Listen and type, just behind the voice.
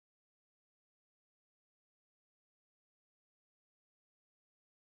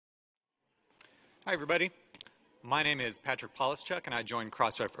Hi, everybody. My name is Patrick Polischuk, and I joined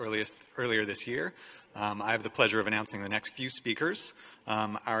Crossref earlier this year. I have the pleasure of announcing the next few speakers.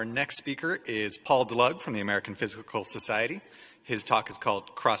 Our next speaker is Paul Dlug from the American Physical Society. His talk is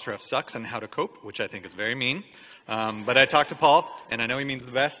called Crossref Sucks and How to Cope, which I think is very mean. But I talked to Paul, and I know he means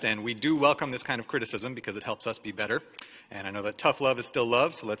the best, and we do welcome this kind of criticism because it helps us be better. And I know that tough love is still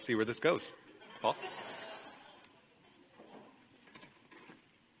love, so let's see where this goes. Paul?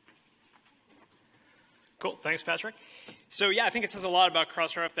 Cool, thanks, Patrick. So yeah, I think it says a lot about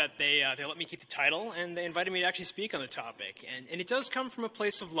Crossref that they let me keep the title, and they invited me to actually speak on the topic. And it does come from a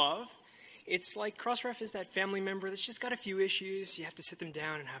place of love. It's like Crossref is that family member that's just got a few issues. You have to sit them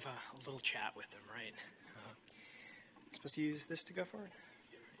down and have a little chat with them, right? Supposed to use this to go forward?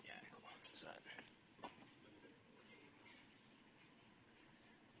 Yeah, cool. What's that?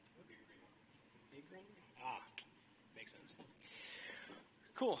 Big green? Ah, makes sense.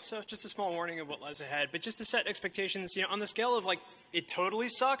 Cool, so just a small warning of what lies ahead, but just to set expectations, on the scale of like, it totally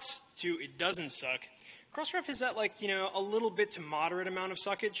sucks to it doesn't suck, Crossref is at like, a little bit to moderate amount of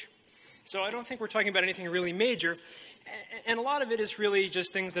suckage. So I don't think we're talking about anything really major, and a lot of it is really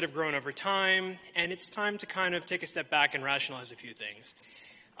just things that have grown over time, and it's time to kind of take a step back and rationalize a few things.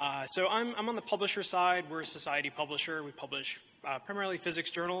 So I'm on the publisher side. We're a society publisher. We publish primarily physics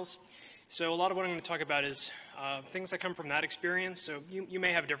journals. So a lot of what I'm going to talk about is things that come from that experience. So you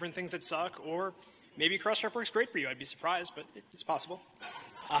may have different things that suck, or maybe Crossref works great for you. I'd be surprised, but it's possible.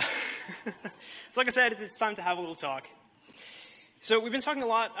 So like I said, it's time to have a little talk. So we've been talking a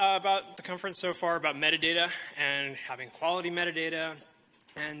lot about the conference so far about metadata and having quality metadata,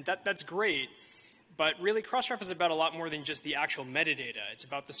 and that's great. But really, Crossref is about a lot more than just the actual metadata. It's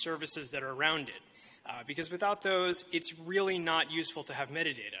about the services that are around it. Because without those, it's really not useful to have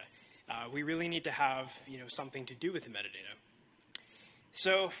metadata. We really need to have something to do with the metadata.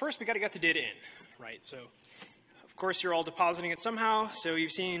 So first, we got to get the data in, right? So of course, you're all depositing it somehow. So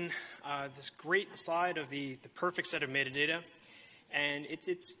you've seen this great slide of the perfect set of metadata. And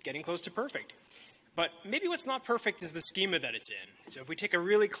it's getting close to perfect. But maybe what's not perfect is the schema that it's in. So if we take a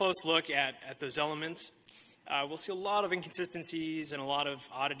really close look at those elements, we'll see a lot of inconsistencies and a lot of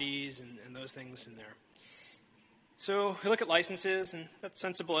oddities and those things in there. So we look at licenses, and that's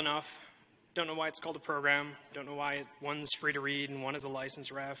sensible enough. Don't know why it's called a program. Don't know why one's free to read and one is a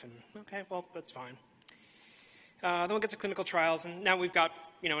license ref. And okay, well, that's fine. Then we'll get to clinical trials, and now we've got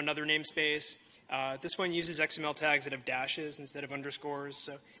another namespace. This one uses XML tags that have dashes instead of underscores.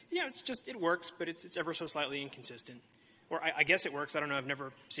 So yeah, it works, but it's ever so slightly inconsistent. Or I guess it works. I don't know. I've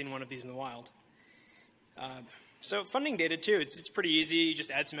never seen one of these in the wild. So funding data too. It's pretty easy. You just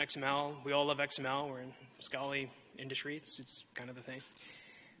add some XML. We all love XML. We're in Scholarly industry. It's kind of the thing.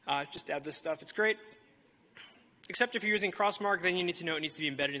 Just add this stuff. It's great. Except if you're using Crossmark, then you need to know it needs to be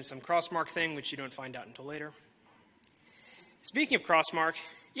embedded in some Crossmark thing, which you don't find out until later. Speaking of Crossmark,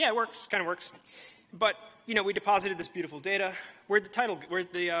 yeah, it works. Kind of works. But we deposited this beautiful data. Where'd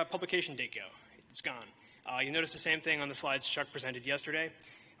the publication date go? It's gone. You notice the same thing on the slides Chuck presented yesterday,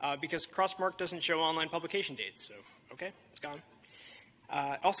 because Crossmark doesn't show online publication dates. So okay, it's gone.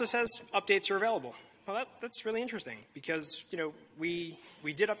 Also says updates are available. Well, that's really interesting because we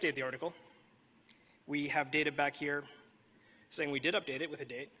did update the article. We have data back here saying we did update it with a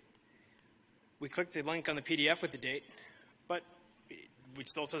date. We clicked the link on the PDF with the date, but it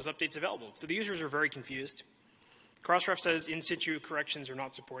still says updates available. So the users are very confused. Crossref says in situ corrections are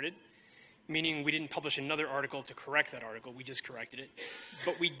not supported, meaning we didn't publish another article to correct that article. We just corrected it.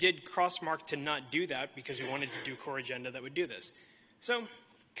 But we did Crossmark to not do that because we wanted to do core agenda that would do this. So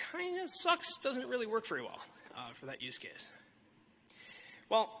kind of sucks, doesn't really work very well for that use case.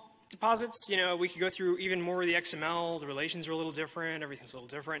 Well, deposits, we could go through even more of the XML. The relations are a little different. Everything's a little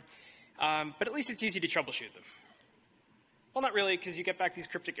different. But at least it's easy to troubleshoot them. Well, not really, because you get back these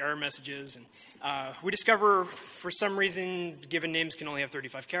cryptic error messages. And we discover, for some reason, given names can only have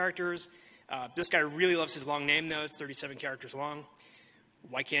 35 characters. This guy really loves his long name, though. It's 37 characters long.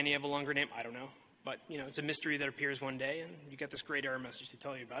 Why can't he have a longer name? I don't know. But it's a mystery that appears one day, and you get this great error message to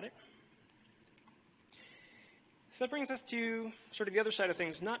tell you about it. So that brings us to sort of the other side of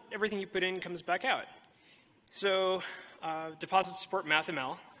things. Not everything you put in comes back out. So deposits support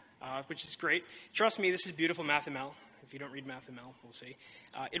MathML, which is great. Trust me, this is beautiful MathML. If you don't read MathML, we'll see.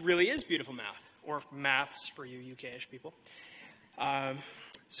 It really is beautiful math, or maths for you UK-ish people.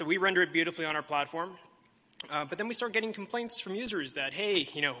 So we render it beautifully on our platform. But then we start getting complaints from users that, hey,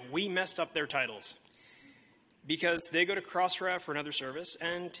 we messed up their titles. Because they go to Crossref or another service,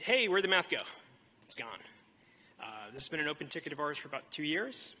 and hey, where'd the math go? It's gone. This has been an open ticket of ours for about 2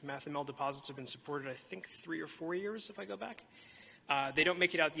 years. MathML deposits have been supported, I think, 3 or 4 years, if I go back. They don't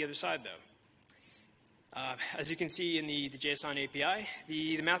make it out the other side, though. As you can see in the JSON API,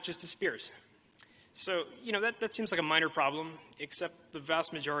 the math just disappears. So, that seems like a minor problem, except the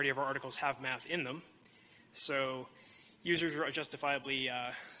vast majority of our articles have math in them. So users are justifiably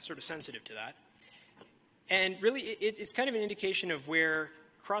sort of sensitive to that. And really, it's kind of an indication of where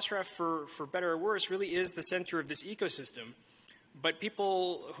Crossref, for better or worse, really is the center of this ecosystem. But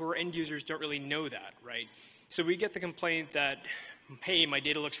people who are end users don't really know that, right? So we get the complaint that, hey, my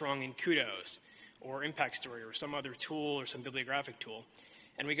data looks wrong in Kudos, or Impact Story, or some other tool, or some bibliographic tool.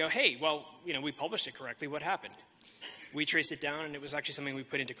 And we go, hey, well, we published it correctly. What happened? We traced it down, and it was actually something we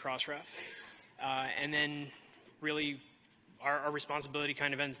put into Crossref. And then, really, our responsibility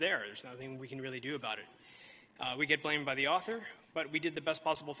kind of ends there. There's nothing we can really do about it. We get blamed by the author, but we did the best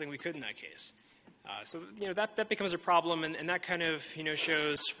possible thing we could in that case. So, that becomes a problem, and that kind of,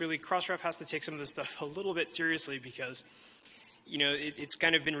 shows really Crossref has to take some of this stuff a little bit seriously because, it's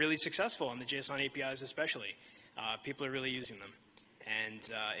kind of been really successful on the JSON APIs especially. People are really using them, and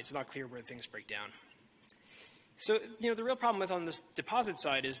it's not clear where things break down. So, the real problem on this deposit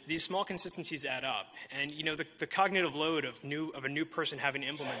side is these small consistencies add up, and, the cognitive load of a new person having to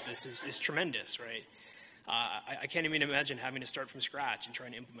implement this is tremendous, right? I can't even imagine having to start from scratch and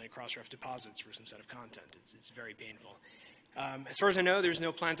trying to implement Crossref deposits for some set of content. It's very painful. As far as I know, there's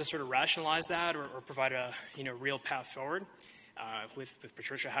no plan to sort of rationalize that or provide a real path forward. With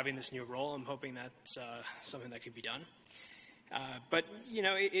Patricia having this new role, I'm hoping that's something that could be done. But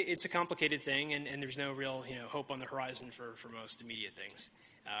it's a complicated thing, and there's no real hope on the horizon for most immediate things.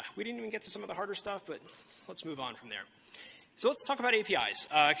 We didn't even get to some of the harder stuff, but let's move on from there. So let's talk about APIs,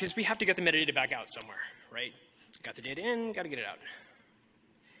 because we have to get the metadata back out somewhere, right? Got the data in, got to get it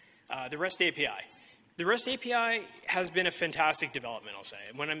out. The REST API. The REST API has been a fantastic development, I'll say.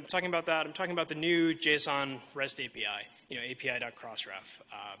 When I'm talking about that, I'm talking about the new JSON REST API, api.crossref,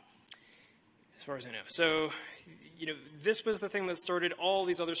 as far as I know. So, this was the thing that started all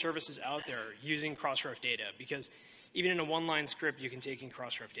these other services out there using Crossref data, because even in a one-line script, you can take in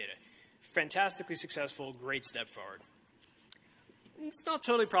Crossref data. Fantastically successful, great step forward. It's not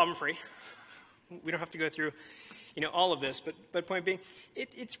totally problem-free. We don't have to go through all of this, but point being,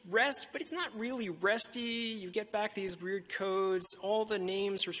 it's REST, but it's not really RESty. You get back these weird codes. All the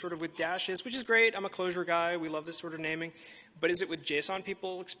names are sort of with dashes, which is great. I'm a closure guy. We love this sort of naming. But is it what JSON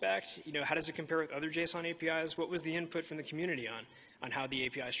people expect? How does it compare with other JSON APIs? What was the input from the community on how the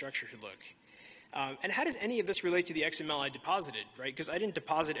API structure should look? And how does any of this relate to the XML I deposited, right? Because I didn't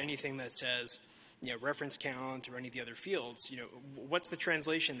deposit anything that says, reference count or any of the other fields. What's the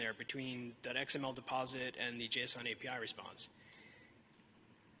translation there between that XML deposit and the JSON API response?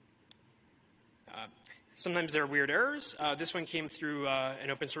 Sometimes there are weird errors. This one came through an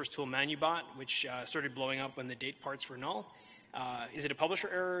open source tool, ManuBot, which started blowing up when the date parts were null. Is it a publisher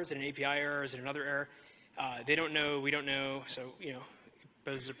error? Is it an API error? Is it another error? They don't know. We don't know. So, it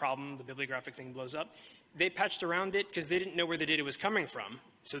poses a problem. The bibliographic thing blows up. They patched around it because they didn't know where the data was coming from.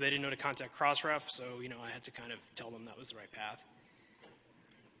 So they didn't know to contact Crossref. So, I had to kind of tell them that was the right path.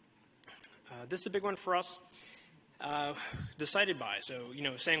 This is a big one for us. The cited by. So,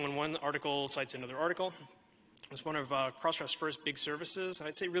 saying when one article cites another article was one of Crossref's first big services. And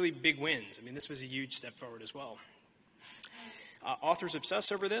I'd say really big wins. I mean, this was a huge step forward as well. Authors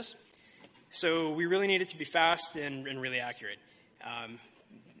obsess over this. So we really need it to be fast and really accurate.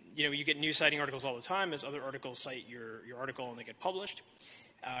 You get new citing articles all the time as other articles cite your article and they get published.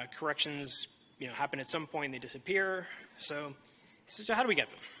 Corrections, happen at some point, they disappear. So how do we get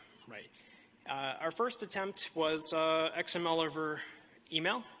them, right? Our first attempt was XML over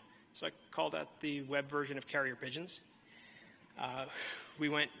email. So I call that the web version of carrier pigeons. We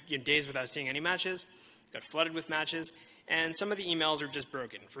went days without seeing any matches, got flooded with matches, and some of the emails are just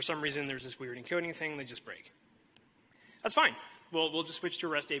broken. For some reason, there's this weird encoding thing, they just break. That's fine. We'll just switch to a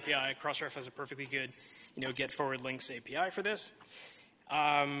REST API. Crossref has a perfectly good, get forward links API for this.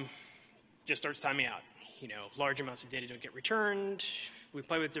 Just starts timing out. Large amounts of data don't get returned. We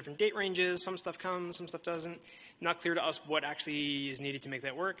play with different date ranges. Some stuff comes, some stuff doesn't. Not clear to us what actually is needed to make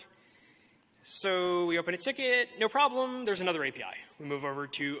that work. So we open a ticket, no problem. There's another API. We move over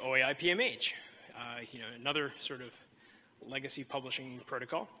to OAI PMH, another sort of legacy publishing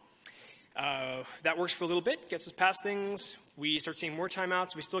protocol. That works for a little bit, gets us past things. We start seeing more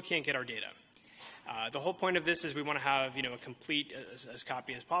timeouts. We still can't get our data. The whole point of this is we want to have a complete as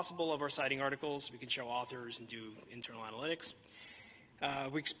copy as possible of our citing articles. We can show authors and do internal analytics.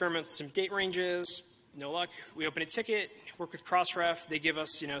 We experiment with some date ranges. No luck. We open a ticket, work with Crossref. They give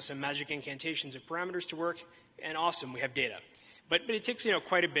us some magic incantations of parameters to work, and awesome, we have data. But it takes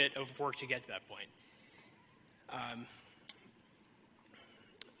quite a bit of work to get to that point.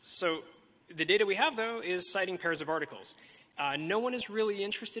 So The data we have, though, is citing pairs of articles. No one is really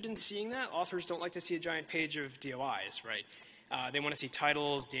interested in seeing that. Authors don't like to see a giant page of DOIs, right? They want to see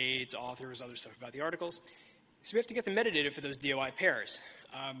titles, dates, authors, other stuff about the articles. So we have to get the metadata for those DOI pairs.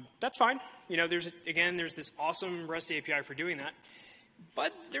 That's fine. You know, there's this awesome REST API for doing that.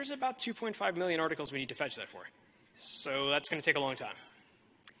 But there's about 2.5 million articles we need to fetch that for. So that's going to take a long time.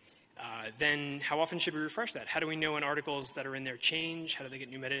 Then how often should we refresh that? How do we know when articles that are in there change? How do they get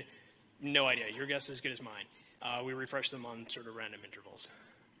new metadata? No idea. Your guess is as good as mine. We refresh them on sort of random intervals.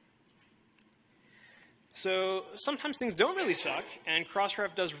 So sometimes things don't really suck, and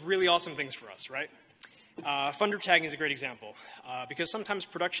Crossref does really awesome things for us, right? Funder tagging is a great example, because sometimes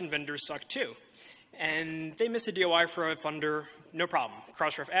production vendors suck too. And they miss a DOI for a funder, no problem.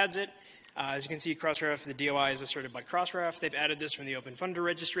 Crossref adds it. As you can see, Crossref, the DOI is asserted by Crossref. They've added this from the Open Funder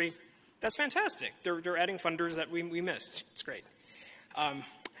Registry. That's fantastic. They're adding funders that we missed. It's great.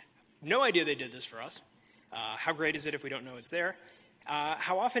 No idea they did this for us. How great is it if we don't know it's there?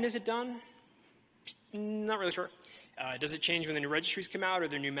 How often is it done? Not really sure. Does it change when the new registries come out or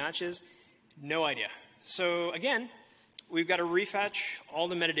there are new matches? No idea. So again, we've got to refetch all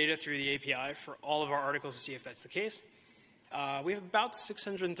the metadata through the API for all of our articles to see if that's the case. We have about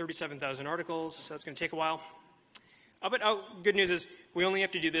 637,000 articles, so that's going to take a while. But good news is we only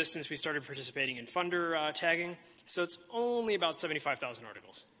have to do this since we started participating in funder tagging, so it's only about 75,000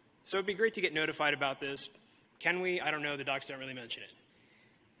 articles. So it'd be great to get notified about this. Can we? I don't know. The docs don't really mention it.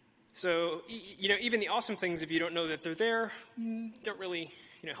 So you know, even the awesome things, if you don't know that they're there, don't really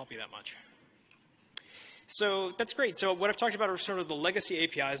help you that much. So that's great. So what I've talked about are sort of the legacy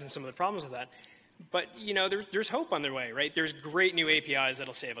APIs and some of the problems with that. But you know, there's hope on their way, right? There's great new APIs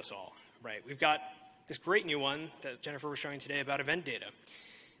that'll save us all, right? We've got this great new one that Jennifer was showing today about event data.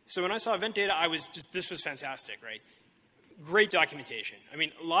 So when I saw event data, this was fantastic, right? Great documentation. I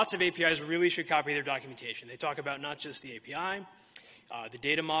mean, lots of APIs really should copy their documentation. They talk about not just the API, the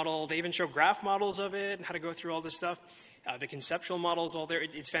data model. They even show graph models of it and how to go through all this stuff. The conceptual models all there.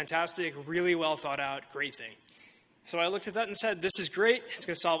 It's fantastic, really well thought out, great thing. So I looked at that and said, this is great. It's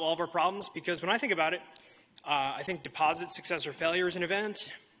going to solve all of our problems because when I think about it, I think deposit success or failure is an event.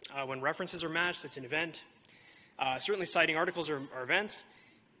 When references are matched, it's an event. Certainly citing articles are events.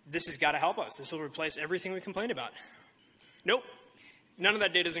 This has got to help us. This will replace everything we complain about. Nope. None of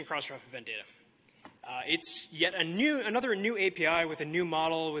that data is in Crossref event data. It's yet another new API with a new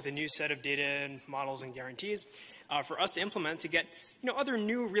model, with a new set of data and models and guarantees for us to implement to get other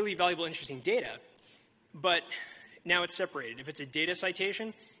new, really valuable, interesting data. But now it's separated. If it's a data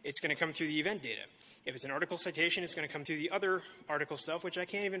citation, it's going to come through the event data. If it's an article citation, it's going to come through the other article stuff, which I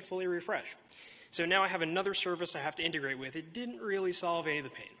can't even fully refresh. So now I have another service I have to integrate with. It didn't really solve any of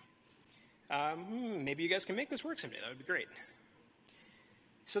the pain. Maybe you guys can make this work someday. That would be great.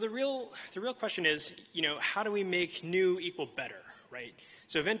 So the real question is, how do we make new equal better, right?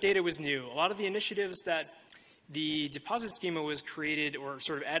 So event data was new. A lot of the initiatives that the deposit schema was created or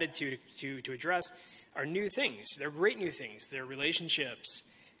sort of added to address are new things. They're great new things. They're relationships.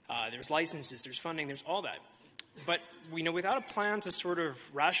 There's licenses. There's funding. There's all that. But without a plan to sort of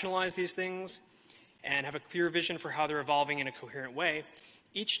rationalize these things and have a clear vision for how they're evolving in a coherent way,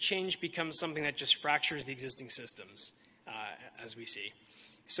 each change becomes something that just fractures the existing systems, as we see.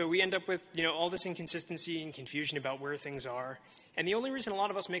 So we end up with all this inconsistency and confusion about where things are. And the only reason a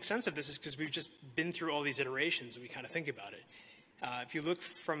lot of us make sense of this is because we've just been through all these iterations and we kind of think about it. If you look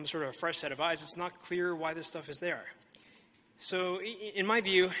from sort of a fresh set of eyes, it's not clear why this stuff is there. So in my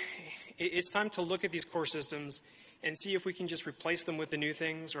view, it's time to look at these core systems and see if we can just replace them with the new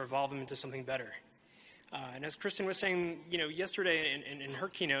things or evolve them into something better. And as Kristen was saying yesterday in her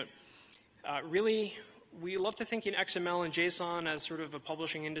keynote, really, we love to think in XML and JSON as sort of a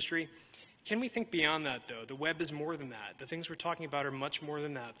publishing industry. Can we think beyond that, though? The web is more than that. The things we're talking about are much more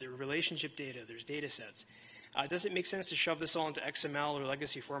than that. There are relationship data. There's data sets. Does it make sense to shove this all into XML or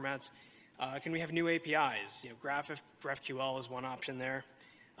legacy formats? Can we have new APIs? GraphQL is one option there.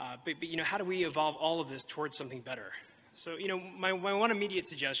 But how do we evolve all of this towards something better? So, my one immediate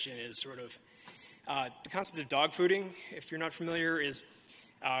suggestion is sort of the concept of dog fooding, if you're not familiar, is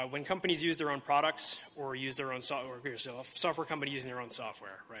when companies use their own products or use their own software, so a software company using their own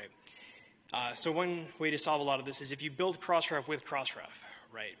software, right? So one way to solve a lot of this is if you build Crossref with Crossref,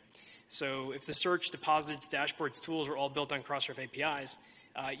 right? So if the search, deposits, dashboards, tools are all built on Crossref APIs,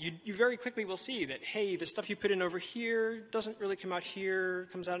 you very quickly will see that, hey, the stuff you put in over here doesn't really come out here,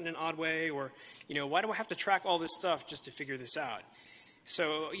 comes out in an odd way, or, why do I have to track all this stuff just to figure this out?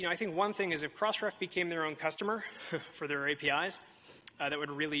 So, I think one thing is if Crossref became their own customer for their APIs, that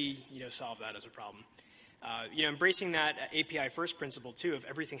would really, solve that as a problem. Embracing that API first principle too, of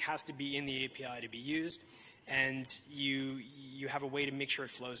everything has to be in the API to be used, and you have a way to make sure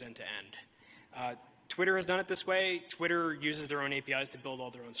it flows end to end. Twitter has done it this way. Twitter uses their own APIs to build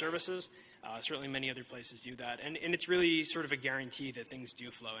all their own services. Certainly many other places do that, and it's really sort of a guarantee that things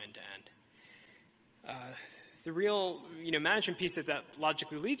do flow end to end. The real management piece that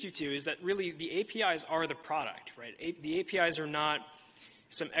logically leads you to is that really the APIs are the product, right? The APIs are not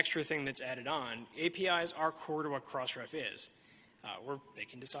some extra thing that's added on. APIs are core to what Crossref is. Or they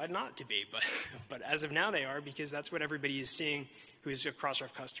can decide not to be, but as of now they are, because that's what everybody is seeing who's a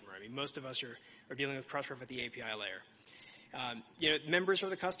Crossref customer. I mean, most of us are dealing with Crossref at the API layer. Members are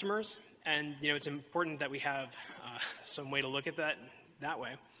the customers, and it's important that we have some way to look at that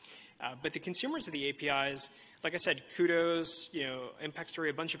way. But the consumers of the APIs, like I said, Kudos, Impact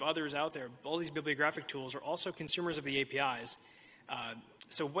Story, a bunch of others out there, all these bibliographic tools are also consumers of the APIs.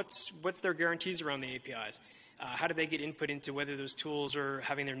 So what's their guarantees around the APIs? How do they get input into whether those tools are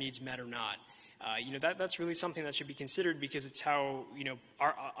having their needs met or not? That's really something that should be considered, because it's how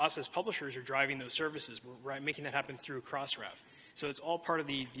us as publishers are driving those services. We're making that happen through Crossref. So it's all part of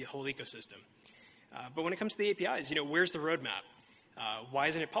the whole ecosystem. But when it comes to the APIs, where's the roadmap? Why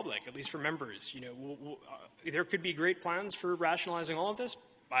isn't it public, at least for members? There could be great plans for rationalizing all of this.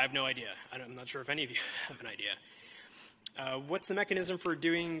 I have no idea. I'm not sure if any of you have an idea. What's the mechanism for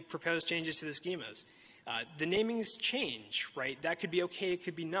doing proposed changes to the schemas? The namings change, right? That could be okay, it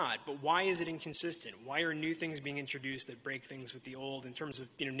could be not, but why is it inconsistent? Why are new things being introduced that break things with the old in terms of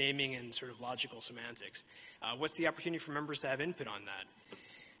naming and sort of logical semantics? What's the opportunity for members to have input on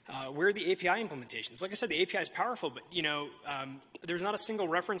that? Where are the API implementations? Like I said, the API is powerful, but there's not a single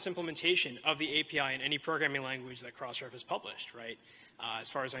reference implementation of the API in any programming language that Crossref has published, right? As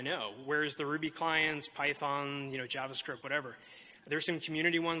far as I know. Where's the Ruby clients, Python, JavaScript, whatever? There's some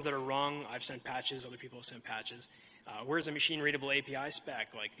community ones that are wrong. I've sent patches, other people have sent patches. Where's a machine-readable API spec,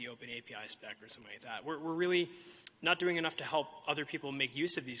 like the Open API spec or something like that? We're really not doing enough to help other people make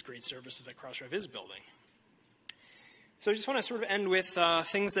use of these great services that Crossref is building. So I just want to sort of end with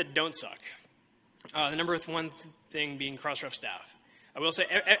things that don't suck. The number one thing being Crossref staff. I will say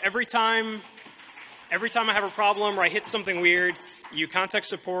every time I have a problem or I hit something weird, you contact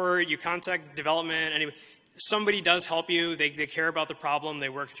support, you contact development, anyway. Somebody does help you. They care about the problem. They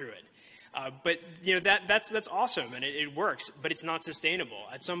work through it. But that's awesome, and it works. But it's not sustainable.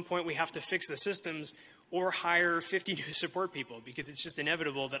 At some point, we have to fix the systems or hire 50 new support people, because it's just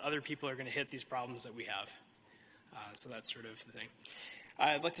inevitable that other people are going to hit these problems that we have. So that's sort of the thing.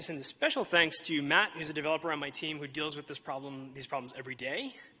 I'd like to send a special thanks to Matt, who's a developer on my team who deals with these problems every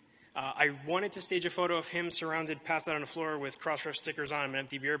day. I wanted to stage a photo of him surrounded, passed out on the floor with Crossref stickers on him and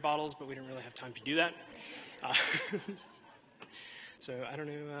empty beer bottles, but we didn't really have time to do that. So I don't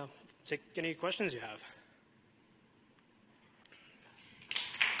know, take any questions you have.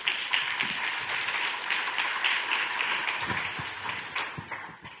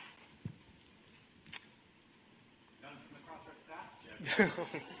 None from the Crossref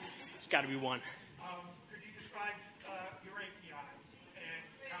staff? It's got to be one. Could you describe your APIs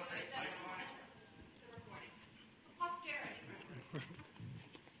and how they type on it?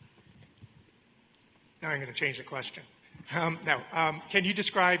 Now I'm going to change the question. Can you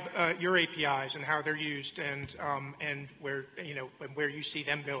describe your APIs and how they're used, and where where you see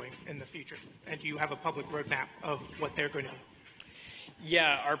them going in the future? And do you have a public roadmap of what they're going to be?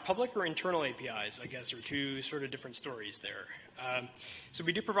 Yeah, our public or internal APIs, I guess, are two sort of different stories there. So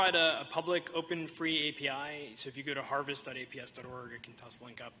we do provide a public, open, free API. So if you go to harvest.aps.org, I can toss the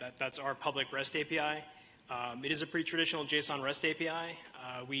link up. That's our public REST API. It is a pretty traditional JSON REST API.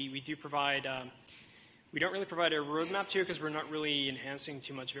 We do provide. We don't really provide a roadmap to it because we're not really enhancing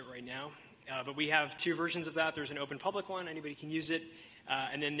too much of it right now. But we have two versions of that. There's an open public one. Anybody can use it.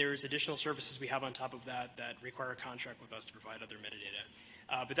 And then there's additional services we have on top of that that require a contract with us to provide other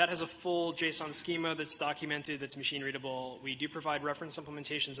metadata. But that has a full JSON schema that's documented, that's machine readable. We do provide reference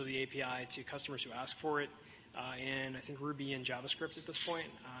implementations of the API to customers who ask for it in, I think, Ruby and JavaScript at this point,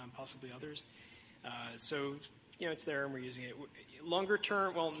 possibly others. So, it's there and we're using it. Longer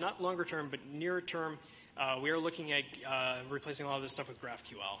term, well, not longer term, but nearer term, we are looking at replacing a lot of this stuff with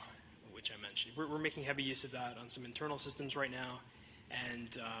GraphQL, which I mentioned. We're making heavy use of that on some internal systems right now.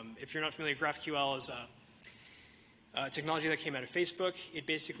 And if you're not familiar, GraphQL is a technology that came out of Facebook. It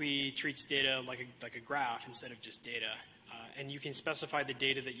basically treats data like a graph instead of just data. And you can specify the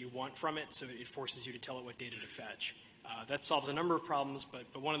data that you want from it, so it forces you to tell it what data to fetch. That solves a number of problems, but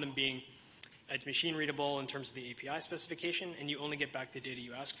one of them being it's machine readable in terms of the API specification, and you only get back the data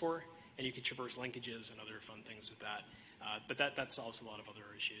you ask for, and you can traverse linkages and other fun things with that. But that solves a lot of other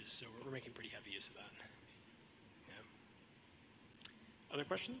issues, so we're making pretty heavy use of that. Other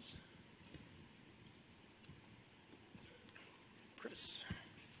questions? Chris.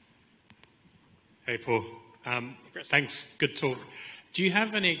 Hey, Paul. Chris. Thanks. Good talk. Do you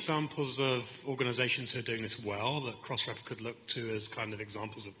have any examples of organizations who are doing this well that Crossref could look to as kind of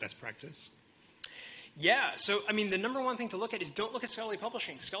examples of best practice? Yeah, so I mean, the number one thing to look at is don't look at scholarly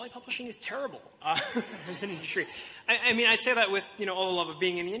publishing. Scholarly publishing is terrible as an industry. I mean, I say that with all the love of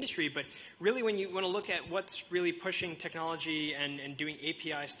being in the industry, but really when you want to look at what's really pushing technology and doing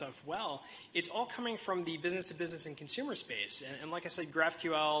API stuff well, it's all coming from the business-to-business and consumer space. And like I said,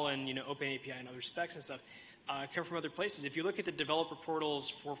 GraphQL and OpenAPI and other specs and stuff come from other places. If you look at the developer portals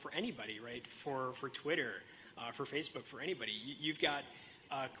for anybody, right, for Twitter, for Facebook, for anybody, you've got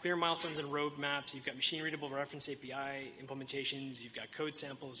clear milestones and roadmaps, you've got machine-readable reference API implementations, you've got code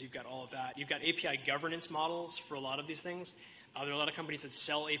samples, you've got all of that. You've got API governance models for a lot of these things. There are a lot of companies that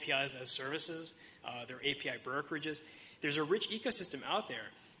sell APIs as services. There are API brokerages. There's a rich ecosystem out there.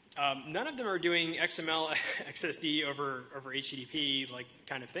 None of them are doing XML, XSD over HTTP like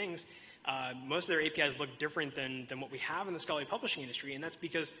kind of things. Most of their APIs look different than what we have in the scholarly publishing industry, and that's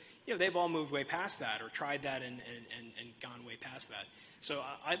because they've all moved way past that or tried that and gone way past that. So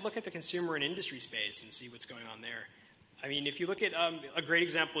I'd look at the consumer and industry space and see what's going on there. I mean, if you look at a great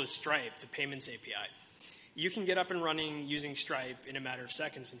example is Stripe, the payments API. You can get up and running using Stripe in a matter of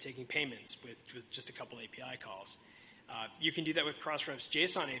seconds and taking payments with just a couple API calls. You can do that with Crossref's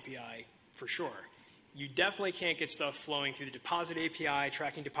JSON API for sure. You definitely can't get stuff flowing through the deposit API,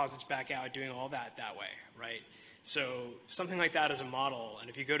 tracking deposits back out, doing all that way, right? So something like that as a model, and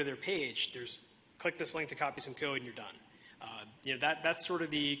if you go to their page, click this link to copy some code and you're done. That's sort of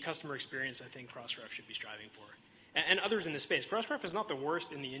the customer experience I think Crossref should be striving for. And others in the space. Crossref is not the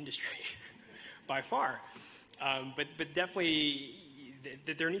worst in the industry by far, but definitely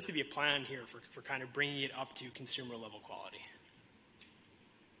there needs to be a plan here for kind of bringing it up to consumer level quality.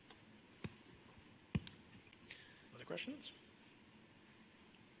 Other questions?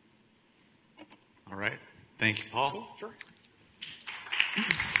 All right. Thank you, Paul. Cool. Sure.